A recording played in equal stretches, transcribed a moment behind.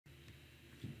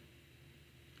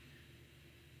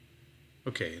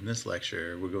Okay, in this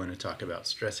lecture, we're going to talk about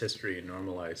stress history and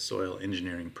normalized soil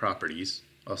engineering properties,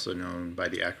 also known by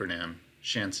the acronym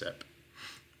Shansep.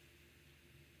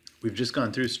 We've just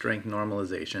gone through strength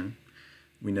normalization.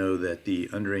 We know that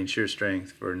the underrain shear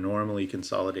strength for normally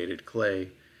consolidated clay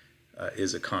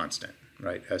is a constant,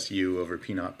 right? SU over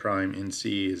P naught prime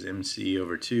NC is MC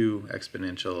over 2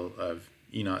 exponential of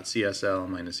E naught CSL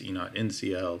minus E naught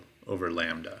NCL over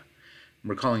lambda.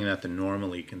 We're calling that the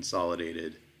normally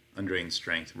consolidated underrain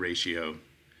strength ratio.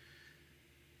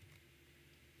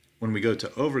 When we go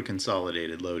to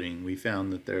over-consolidated loading, we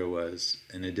found that there was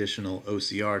an additional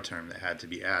OCR term that had to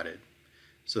be added.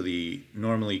 So the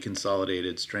normally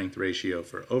consolidated strength ratio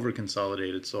for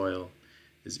over-consolidated soil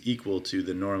is equal to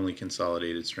the normally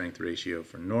consolidated strength ratio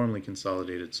for normally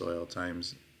consolidated soil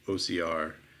times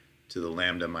OCR to the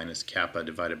lambda minus kappa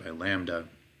divided by lambda,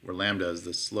 where lambda is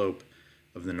the slope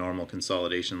of the normal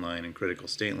consolidation line and critical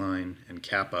state line, and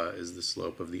kappa is the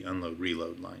slope of the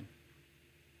unload-reload line.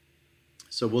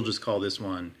 So we'll just call this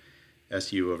one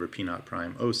SU over P naught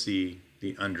prime OC,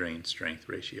 the undrained strength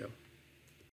ratio.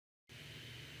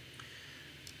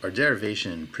 Our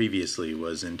derivation previously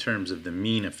was in terms of the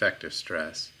mean effective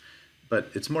stress, but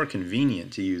it's more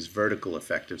convenient to use vertical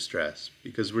effective stress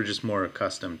because we're just more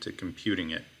accustomed to computing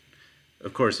it.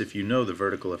 Of course, if you know the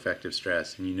vertical effective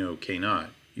stress and you know K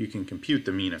naught, you can compute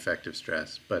the mean effective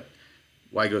stress, but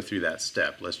why go through that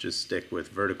step? Let's just stick with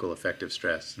vertical effective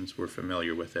stress since we're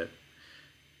familiar with it.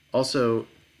 Also,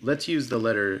 let's use the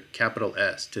letter capital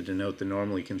S to denote the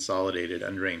normally consolidated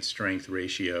underrain strength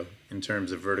ratio in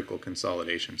terms of vertical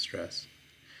consolidation stress.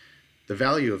 The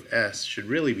value of S should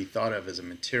really be thought of as a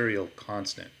material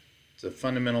constant. It's a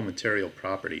fundamental material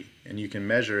property, and you can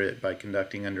measure it by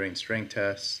conducting underrain strength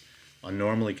tests on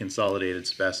normally consolidated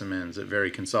specimens at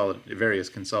various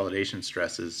consolidation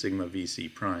stresses, sigma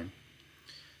Vc prime.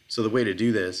 So the way to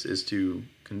do this is to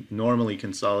normally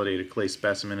consolidate a clay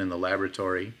specimen in the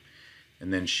laboratory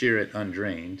and then shear it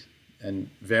undrained and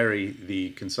vary the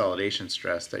consolidation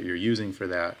stress that you're using for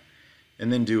that,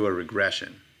 and then do a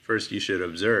regression. First, you should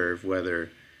observe whether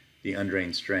the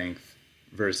undrained strength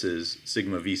versus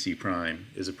sigma Vc prime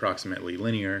is approximately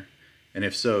linear, and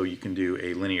if so, you can do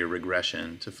a linear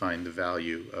regression to find the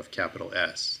value of capital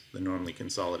S, the normally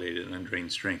consolidated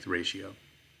undrained strength ratio.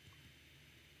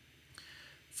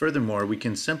 Furthermore, we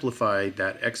can simplify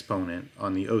that exponent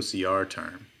on the OCR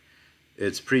term.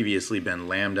 It's previously been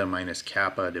lambda minus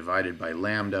kappa divided by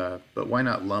lambda, but why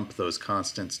not lump those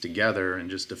constants together and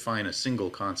just define a single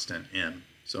constant m?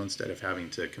 So instead of having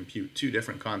to compute two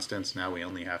different constants, now we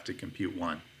only have to compute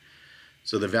one.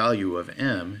 So the value of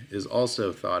m is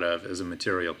also thought of as a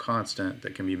material constant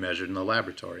that can be measured in the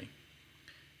laboratory.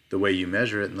 The way you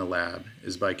measure it in the lab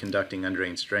is by conducting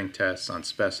underrain strength tests on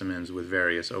specimens with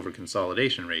various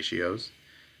overconsolidation ratios,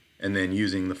 and then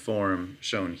using the form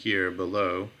shown here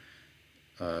below,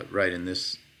 right in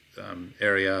this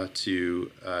area,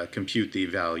 to compute the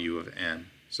value of n.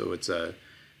 So it's a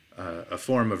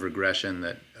form of regression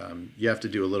that you have to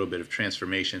do a little bit of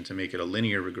transformation to make it a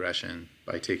linear regression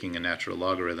by taking a natural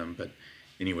logarithm. But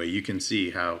anyway, you can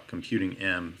see how computing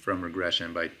m from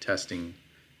regression by testing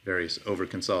various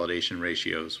overconsolidation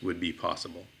ratios would be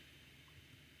possible.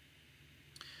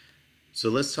 So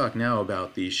let's talk now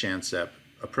about the Shansep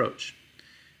approach.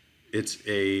 It's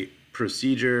a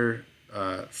procedure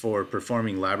for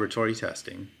performing laboratory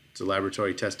testing. It's a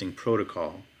laboratory testing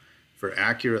protocol for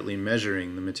accurately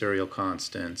measuring the material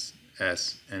constants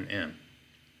S and M.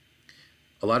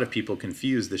 A lot of people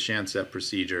confuse the Shansep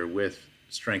procedure with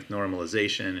strength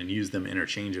normalization and use them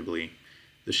interchangeably.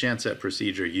 The Shansep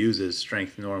procedure uses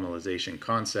strength normalization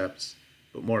concepts,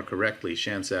 but more correctly,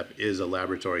 Shansep is a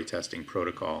laboratory testing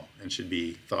protocol and should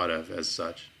be thought of as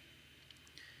such.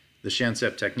 The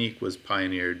Shansep technique was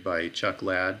pioneered by Chuck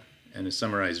Ladd and is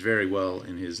summarized very well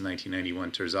in his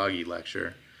 1991 Terzaghi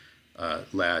lecture,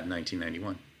 Ladd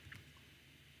 1991.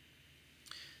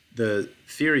 The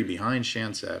theory behind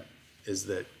Shansep is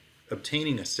that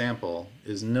obtaining a sample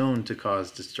is known to cause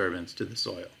disturbance to the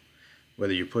soil.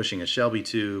 Whether you're pushing a Shelby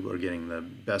tube or getting the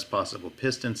best possible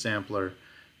piston sampler,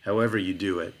 however you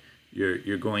do it,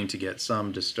 you're going to get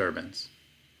some disturbance.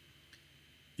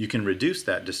 You can reduce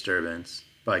that disturbance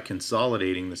by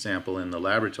consolidating the sample in the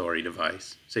laboratory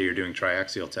device. Say you're doing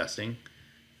triaxial testing,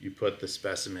 you put the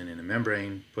specimen in a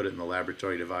membrane, put it in the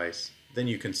laboratory device, then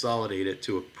you consolidate it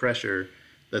to a pressure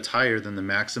that's higher than the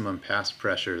maximum pass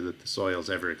pressure that the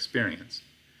soil's ever experienced.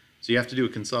 So you have to do a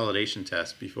consolidation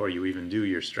test before you even do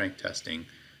your strength testing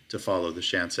to follow the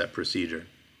Shansep procedure.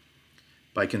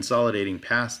 By consolidating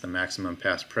past the maximum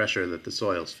pass pressure that the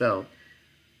soil's felt,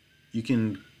 you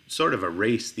can sort of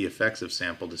erase the effects of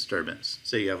sample disturbance.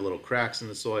 Say you have little cracks in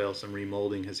the soil, some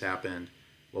remolding has happened.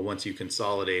 Well, once you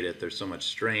consolidate it, there's so much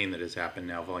strain that has happened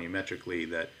now volumetrically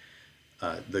that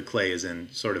the clay is in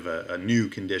sort of a new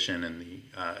condition, and the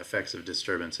effects of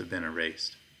disturbance have been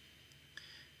erased.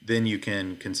 Then you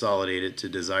can consolidate it to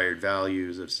desired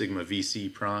values of sigma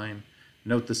Vc prime.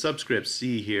 Note the subscript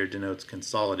C here denotes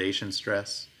consolidation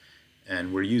stress,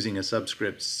 and we're using a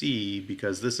subscript C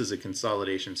because this is a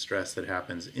consolidation stress that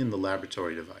happens in the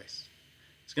laboratory device.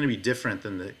 It's going to be different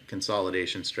than the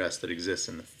consolidation stress that exists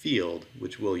in the field,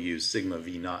 which we'll use sigma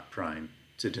V naught prime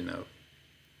to denote.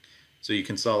 So you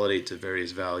consolidate to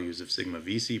various values of sigma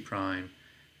Vc prime,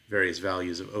 various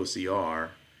values of OCR,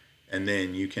 and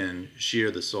then you can shear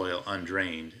the soil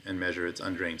undrained and measure its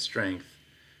undrained strength.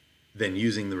 Then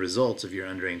using the results of your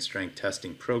undrained strength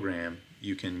testing program,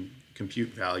 you can compute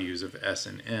values of S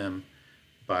and M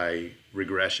by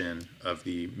regression of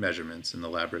the measurements in the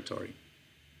laboratory.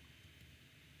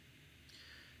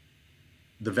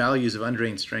 The values of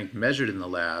undrained strength measured in the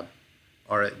lab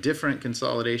are at different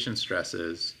consolidation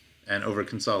stresses and over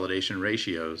consolidation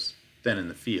ratios than in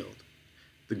the field.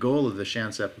 The goal of the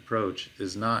Shansep approach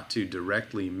is not to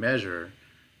directly measure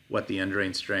what the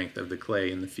undrained strength of the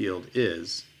clay in the field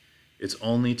is. It's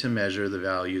only to measure the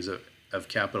values of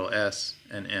capital S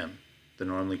and M, the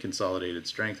normally consolidated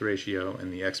strength ratio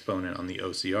and the exponent on the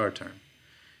OCR term.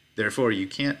 Therefore, you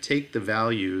can't take the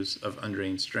values of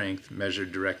undrained strength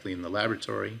measured directly in the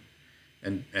laboratory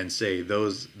and say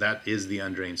that is the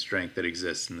undrained strength that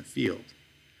exists in the field.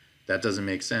 That doesn't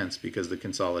make sense because the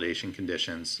consolidation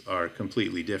conditions are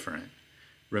completely different.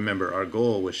 Remember, our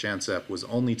goal with Shansep was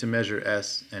only to measure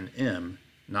S and M,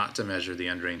 not to measure the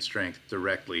undrained strength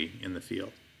directly in the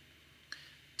field.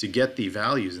 To get the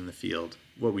values in the field,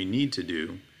 what we need to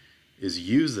do is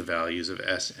use the values of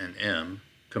S and M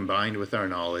combined with our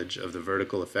knowledge of the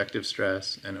vertical effective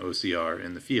stress and OCR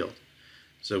in the field.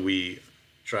 So we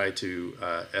try to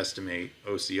estimate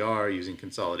OCR using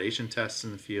consolidation tests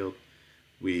in the field.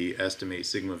 We estimate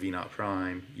sigma V naught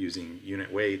prime using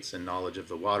unit weights and knowledge of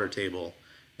the water table,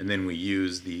 and then we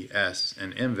use the S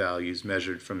and M values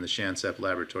measured from the Shansep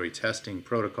laboratory testing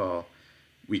protocol.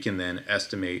 We can then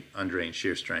estimate undrained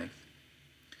shear strength.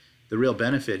 The real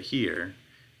benefit here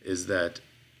is that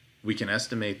we can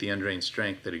estimate the undrained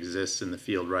strength that exists in the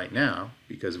field right now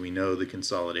because we know the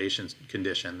consolidation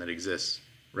condition that exists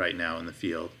right now in the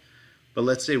field. But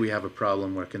let's say we have a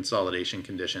problem where consolidation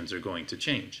conditions are going to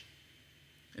change.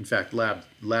 In fact,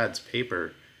 Ladd's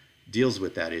paper deals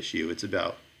with that issue. It's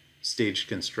about staged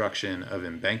construction of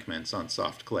embankments on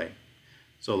soft clay.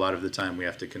 So a lot of the time we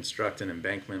have to construct an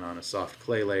embankment on a soft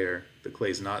clay layer. The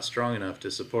clay is not strong enough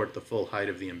to support the full height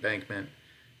of the embankment,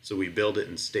 so we build it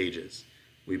in stages.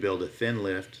 We build a thin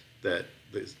lift that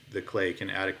the clay can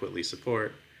adequately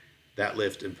support. That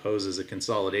lift imposes a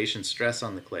consolidation stress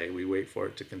on the clay. We wait for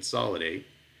it to consolidate.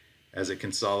 As it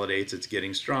consolidates, it's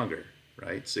getting stronger,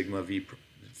 right? Sigma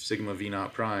V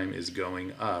naught prime is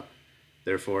going up.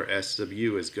 Therefore, S sub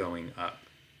U is going up.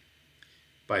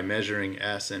 By measuring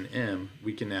S and M,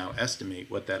 we can now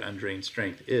estimate what that undrained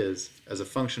strength is as a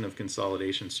function of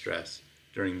consolidation stress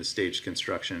during the staged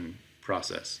construction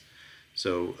process.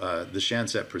 So the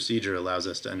Shansep procedure allows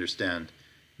us to understand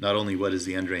not only what is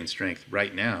the undrained strength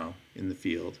right now in the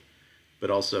field,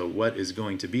 but also what is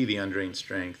going to be the undrained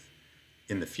strength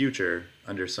in the future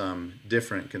under some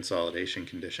different consolidation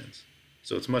conditions.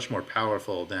 So it's much more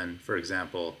powerful than, for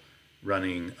example,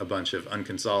 running a bunch of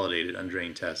unconsolidated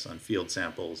undrained tests on field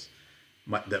samples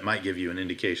that might give you an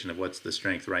indication of what's the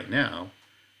strength right now,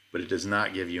 but it does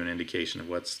not give you an indication of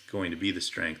what's going to be the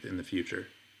strength in the future.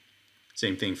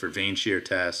 Same thing for vane shear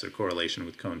tests or correlation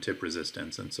with cone tip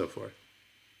resistance and so forth.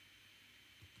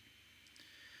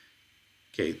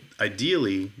 Okay,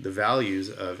 ideally, the values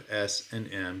of S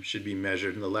and M should be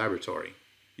measured in the laboratory.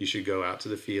 You should go out to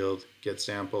the field, get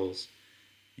samples,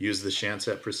 use the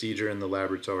Shansep procedure in the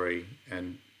laboratory,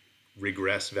 and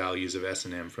regress values of S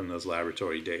and M from those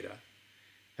laboratory data.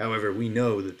 However, we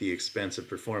know that the expense of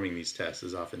performing these tests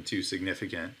is often too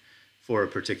significant for a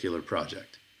particular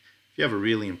project. If you have a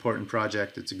really important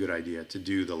project, it's a good idea to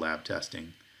do the lab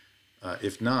testing.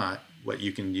 If not, what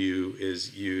you can do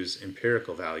is use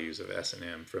empirical values of S and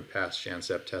M from past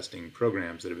Shansep testing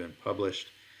programs that have been published,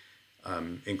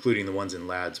 including the ones in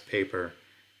Ladd's paper.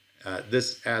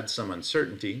 This adds some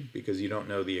uncertainty because you don't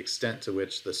know the extent to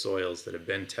which the soils that have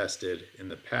been tested in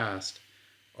the past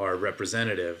are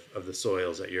representative of the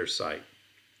soils at your site.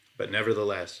 But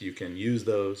nevertheless, you can use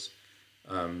those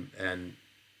and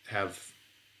have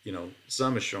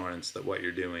some assurance that what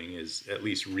you're doing is at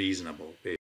least reasonable.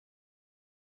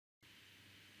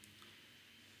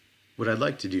 What I'd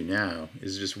like to do now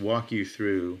is just walk you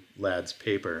through LAD's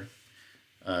paper.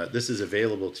 This is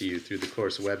available to you through the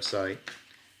course website,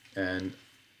 and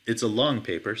it's a long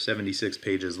paper, 76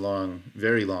 pages long,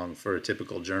 very long for a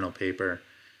typical journal paper.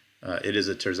 It is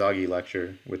a Terzaghi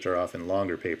lecture, which are often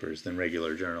longer papers than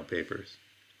regular journal papers.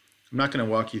 I'm not going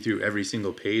to walk you through every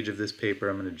single page of this paper.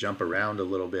 I'm going to jump around a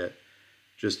little bit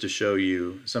just to show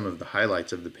you some of the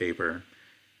highlights of the paper.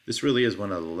 This really is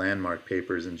one of the landmark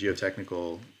papers in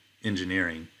geotechnical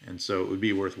engineering, and so it would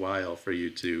be worthwhile for you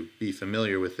to be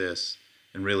familiar with this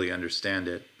and really understand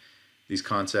it. These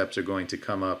concepts are going to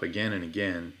come up again and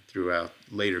again throughout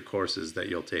later courses that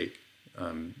you'll take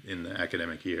in the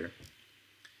academic year.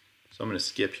 So I'm going to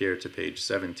skip here to page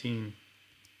 17.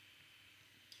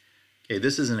 Okay,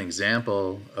 this is an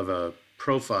example of a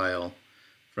profile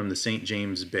from the St.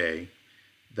 James Bay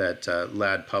that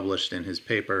Ladd published in his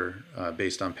paper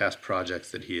based on past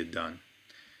projects that he had done.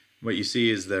 What you see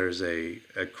is there's a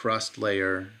crust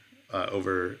layer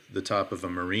over the top of a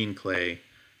marine clay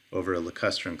over a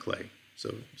lacustrine clay.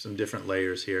 So some different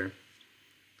layers here.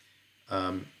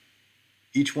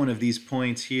 Each one of these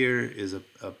points here is a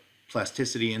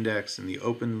plasticity index in the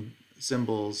open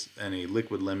symbols and a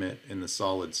liquid limit in the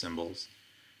solid symbols.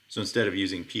 So instead of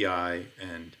using PI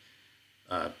and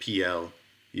PL,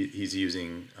 he's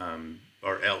using,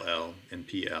 or LL and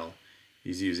PL,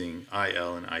 he's using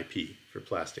IL and IP for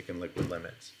plastic and liquid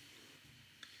limits.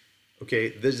 Okay,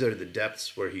 these are the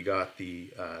depths where he got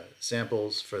the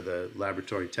samples for the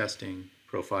laboratory testing,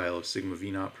 profile of sigma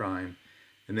V naught prime,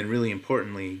 and then really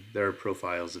importantly, there are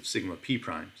profiles of sigma P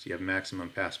prime, so you have maximum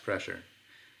pass pressure.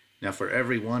 Now for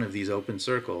every one of these open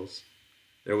circles,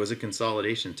 there was a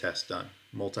consolidation test done,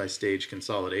 multi-stage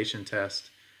consolidation test.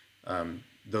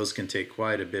 Those can take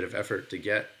quite a bit of effort to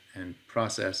get and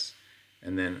process,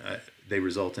 and then they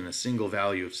result in a single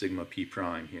value of sigma P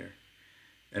prime here.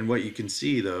 And what you can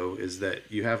see though is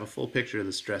that you have a full picture of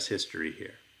the stress history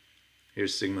here.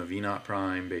 Here's sigma V naught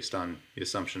prime based on the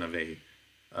assumption of a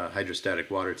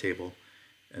hydrostatic water table,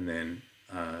 and then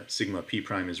sigma P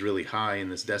prime is really high in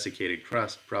this desiccated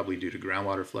crust, probably due to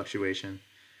groundwater fluctuation.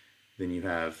 Then you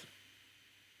have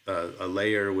a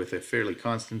layer with a fairly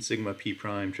constant sigma P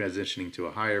prime transitioning to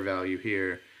a higher value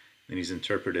here. Then he's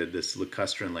interpreted this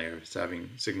lacustrine layer as having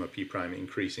sigma P prime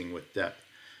increasing with depth.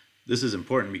 This is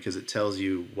important because it tells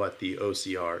you what the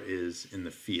OCR is in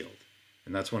the field.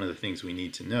 And that's one of the things we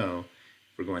need to know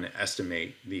if we're going to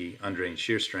estimate the undrained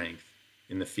shear strength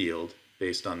in the field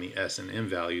based on the S and M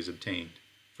values obtained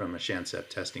from a Shansep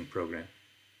testing program.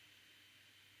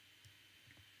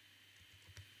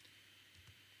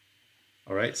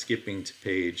 All right, skipping to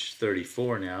page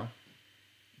 34 now.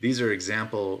 These are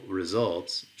example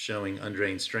results showing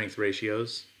undrained strength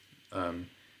ratios.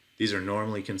 These are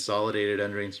normally consolidated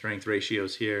undrained strength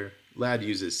ratios here. Ladd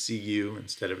uses CU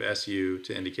instead of SU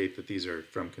to indicate that these are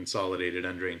from consolidated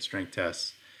undrained strength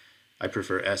tests. I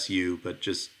prefer SU, but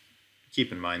just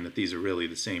keep in mind that these are really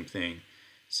the same thing.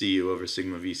 CU over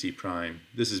sigma VC prime.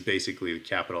 This is basically the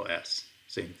capital S,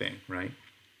 same thing, right?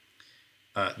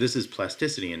 This is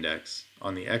plasticity index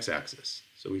on the x-axis.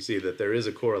 So we see that there is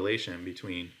a correlation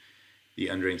between the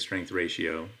undrained strength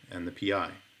ratio and the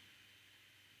PI.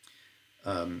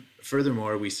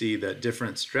 Furthermore, we see that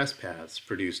different stress paths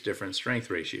produce different strength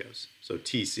ratios. So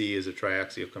TC is a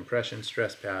triaxial compression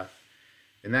stress path.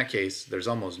 In that case, there's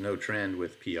almost no trend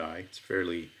with PI. It's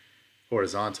fairly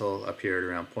horizontal up here at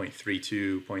around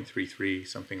 0.32, 0.33,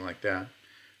 something like that.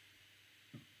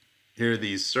 Here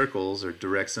these circles are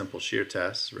direct simple shear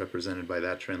tests represented by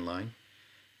that trend line.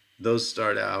 Those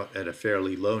start out at a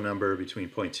fairly low number between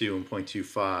 0.2 and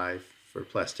 0.25 for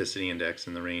plasticity index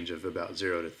in the range of about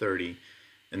 0 to 30,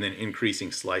 and then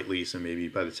increasing slightly, so maybe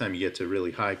by the time you get to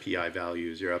really high PI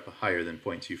values, you're up higher than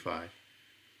 0.25.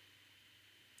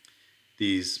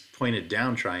 These pointed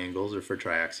down triangles are for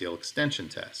triaxial extension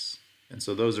tests, and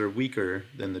so those are weaker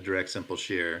than the direct simple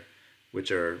shear, which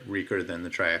are weaker than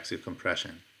the triaxial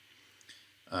compression.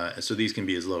 So these can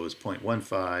be as low as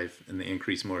 0.15, and they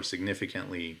increase more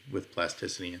significantly with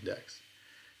plasticity index.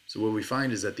 So what we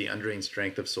find is that the undrained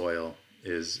strength of soil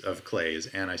of clay is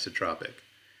anisotropic.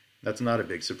 That's not a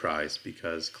big surprise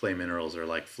because clay minerals are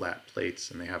like flat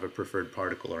plates and they have a preferred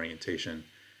particle orientation.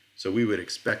 So we would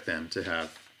expect them to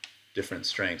have different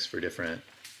strengths for different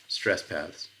stress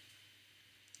paths.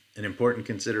 An important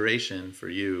consideration for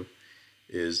you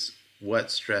is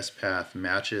what stress path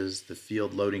matches the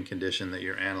field loading condition that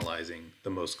you're analyzing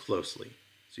the most closely.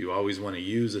 So you always want to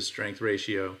use a strength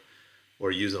ratio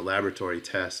or use a laboratory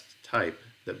test type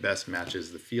that best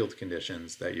matches the field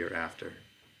conditions that you're after.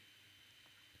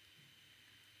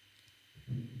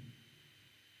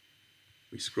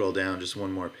 We scroll down just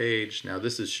one more page. Now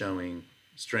this is showing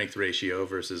strength ratio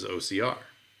versus OCR.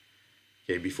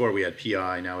 Okay, before we had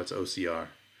PI, now it's OCR.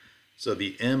 So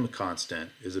the M constant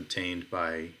is obtained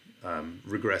by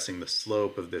regressing the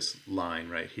slope of this line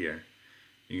right here.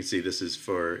 You can see this is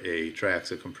for a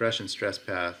triaxial compression stress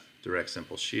path. Direct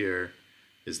simple shear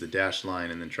is the dashed line,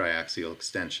 and then triaxial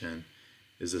extension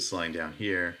is this line down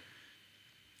here.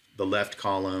 The left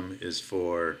column is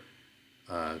for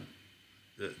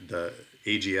the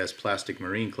AGS plastic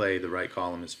marine clay. The right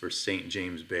column is for St.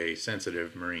 James Bay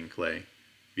sensitive marine clay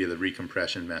via the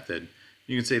recompression method.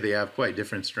 You can see they have quite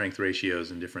different strength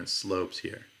ratios and different slopes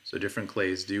here. So different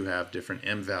clays do have different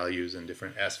M values and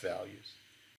different S values.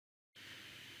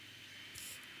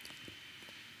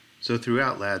 So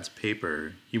throughout Ladd's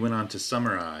paper, he went on to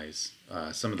summarize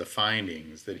some of the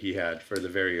findings that he had for the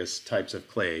various types of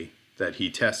clay that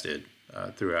he tested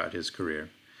throughout his career.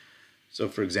 So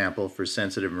for example, for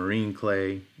sensitive marine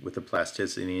clay with a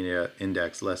plasticity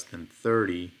index less than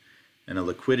 30 and a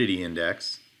liquidity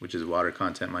index, which is water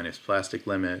content minus plastic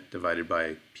limit divided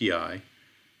by PI,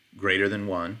 greater than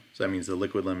 1. So that means the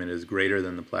liquid limit is greater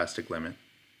than the plastic limit.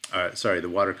 The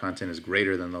water content is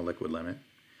greater than the liquid limit.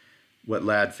 What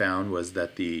Ladd found was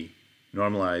that the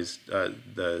normalized,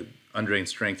 the undrained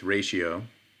strength ratio,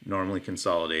 normally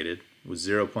consolidated, was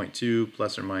 0.2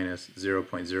 plus or minus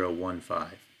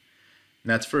 0.015. And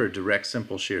that's for a direct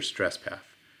simple shear stress path.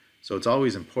 So it's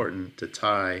always important to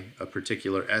tie a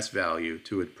particular S value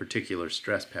to a particular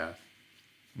stress path.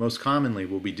 Most commonly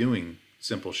we'll be doing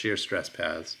simple shear stress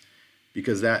paths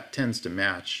because that tends to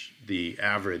match the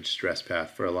average stress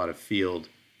path for a lot of field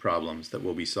problems that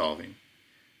we'll be solving.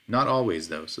 Not always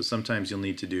though, so sometimes you'll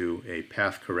need to do a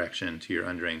path correction to your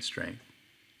undrained strength.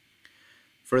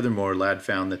 Furthermore, Ladd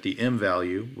found that the M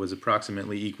value was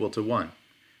approximately equal to 1.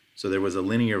 So there was a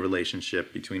linear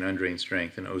relationship between undrained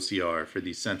strength and OCR for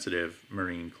these sensitive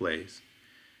marine clays.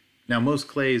 Now most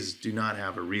clays do not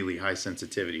have a really high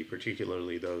sensitivity,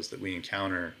 particularly those that we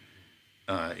encounter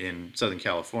in Southern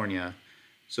California.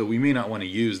 So we may not want to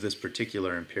use this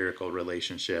particular empirical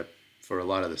relationship for a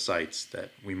lot of the sites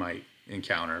that we might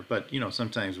encounter. But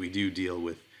sometimes we do deal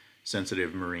with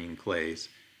sensitive marine clays.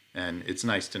 And it's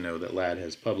nice to know that Ladd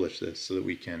has published this so that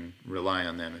we can rely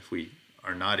on them if we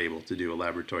are not able to do a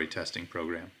laboratory testing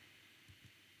program.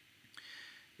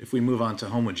 If we move on to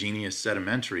homogeneous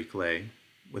sedimentary clay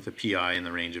with a PI in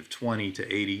the range of 20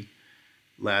 to 80,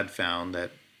 Ladd found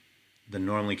that the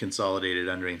normally consolidated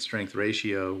undrained strength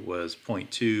ratio was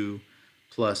 0.2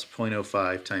 plus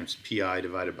 0.05 times PI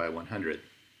divided by 100.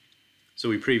 So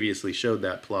we previously showed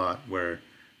that plot where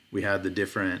we had the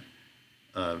different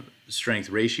strength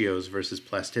ratios versus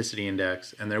plasticity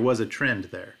index, and there was a trend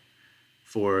there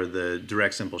for the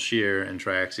direct simple shear and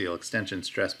triaxial extension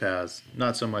stress paths.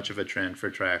 Not so much of a trend for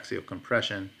triaxial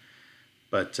compression,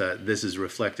 but this is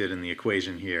reflected in the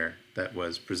equation here that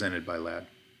was presented by Ladd.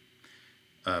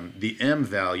 The M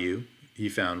value he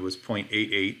found was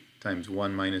 0.88 times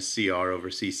 1 minus CR over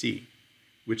CC,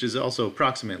 which is also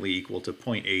approximately equal to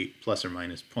 0.8 plus or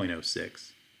minus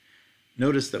 0.06.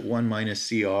 Notice that 1 minus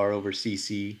CR over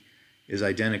CC is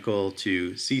identical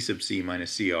to C sub C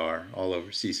minus CR all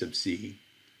over C sub C.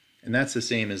 And that's the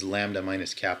same as lambda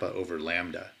minus kappa over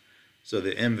lambda. So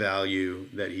the M value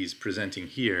that he's presenting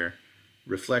here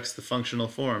reflects the functional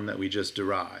form that we just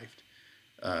derived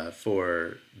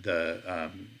for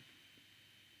the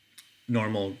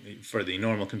normal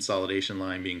consolidation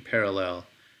line being parallel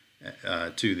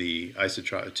to the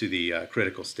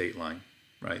critical state line,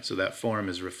 right? So that form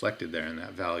is reflected there in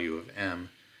that value of M.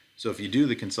 So if you do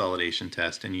the consolidation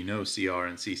test and you know CR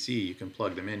and CC, you can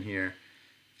plug them in here.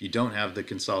 If you don't have the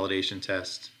consolidation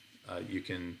test, you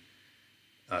can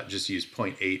just use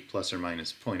 0.8 plus or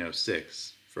minus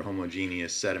 0.06 for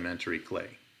homogeneous sedimentary clay.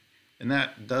 And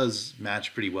that does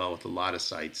match pretty well with a lot of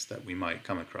sites that we might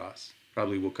come across.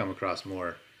 Probably we'll come across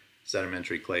more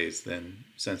sedimentary clays than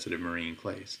sensitive marine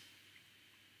clays.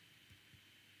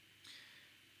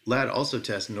 Ladd also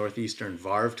tests northeastern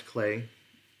varved clay.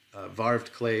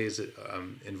 Varved clays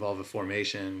involve a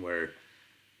formation where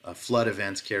flood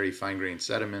events carry fine-grained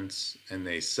sediments and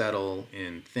they settle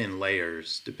in thin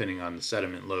layers depending on the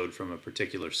sediment load from a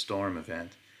particular storm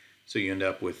event. So you end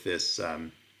up with this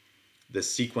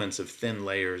sequence of thin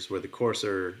layers where the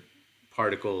coarser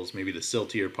particles, maybe the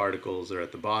siltier particles, are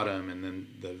at the bottom, and then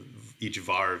each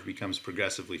varve becomes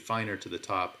progressively finer to the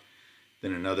top.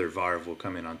 Then another varve will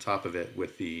come in on top of it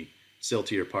with the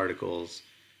siltier particles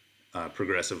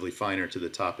progressively finer to the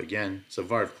top again. So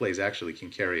varved clays actually can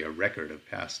carry a record of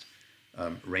past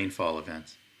rainfall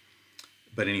events.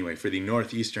 But anyway, for the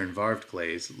northeastern varved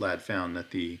clays, Ladd found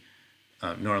that the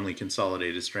normally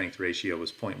consolidated strength ratio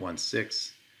was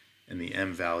 0.16, and the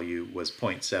M value was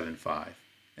 0.75.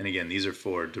 And again, these are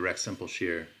for direct simple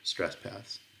shear stress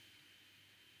paths.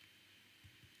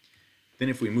 Then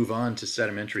if we move on to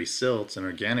sedimentary silts and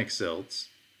organic silts,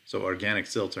 so organic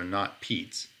silts are not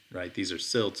peats, right? These are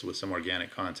silts with some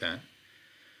organic content.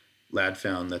 Ladd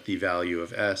found that the value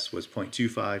of S was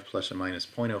 0.25 plus or minus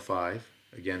 0.05,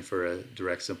 again for a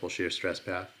direct simple shear stress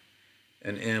path.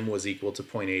 And M was equal to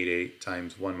 0.88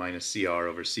 times 1 minus CR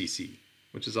over CC,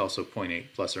 which is also 0.8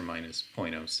 plus or minus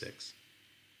 0.06.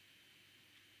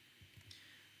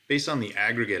 Based on the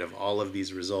aggregate of all of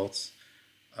these results,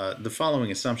 the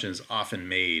following assumption is often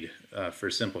made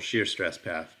for simple shear stress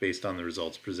path based on the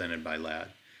results presented by Ladd.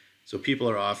 So people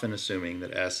are often assuming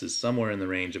that S is somewhere in the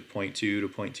range of 0.2 to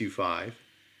 0.25,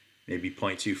 maybe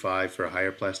 0.25 for a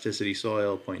higher plasticity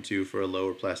soil, 0.2 for a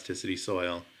lower plasticity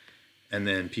soil, and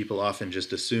then people often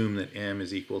just assume that M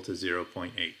is equal to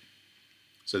 0.8.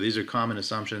 So these are common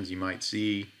assumptions you might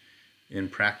see in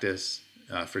practice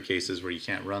for cases where you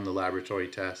can't run the laboratory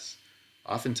tests.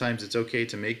 Oftentimes it's okay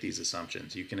to make these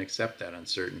assumptions. You can accept that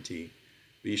uncertainty,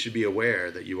 but you should be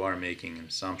aware that you are making an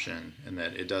assumption and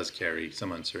that it does carry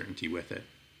some uncertainty with it.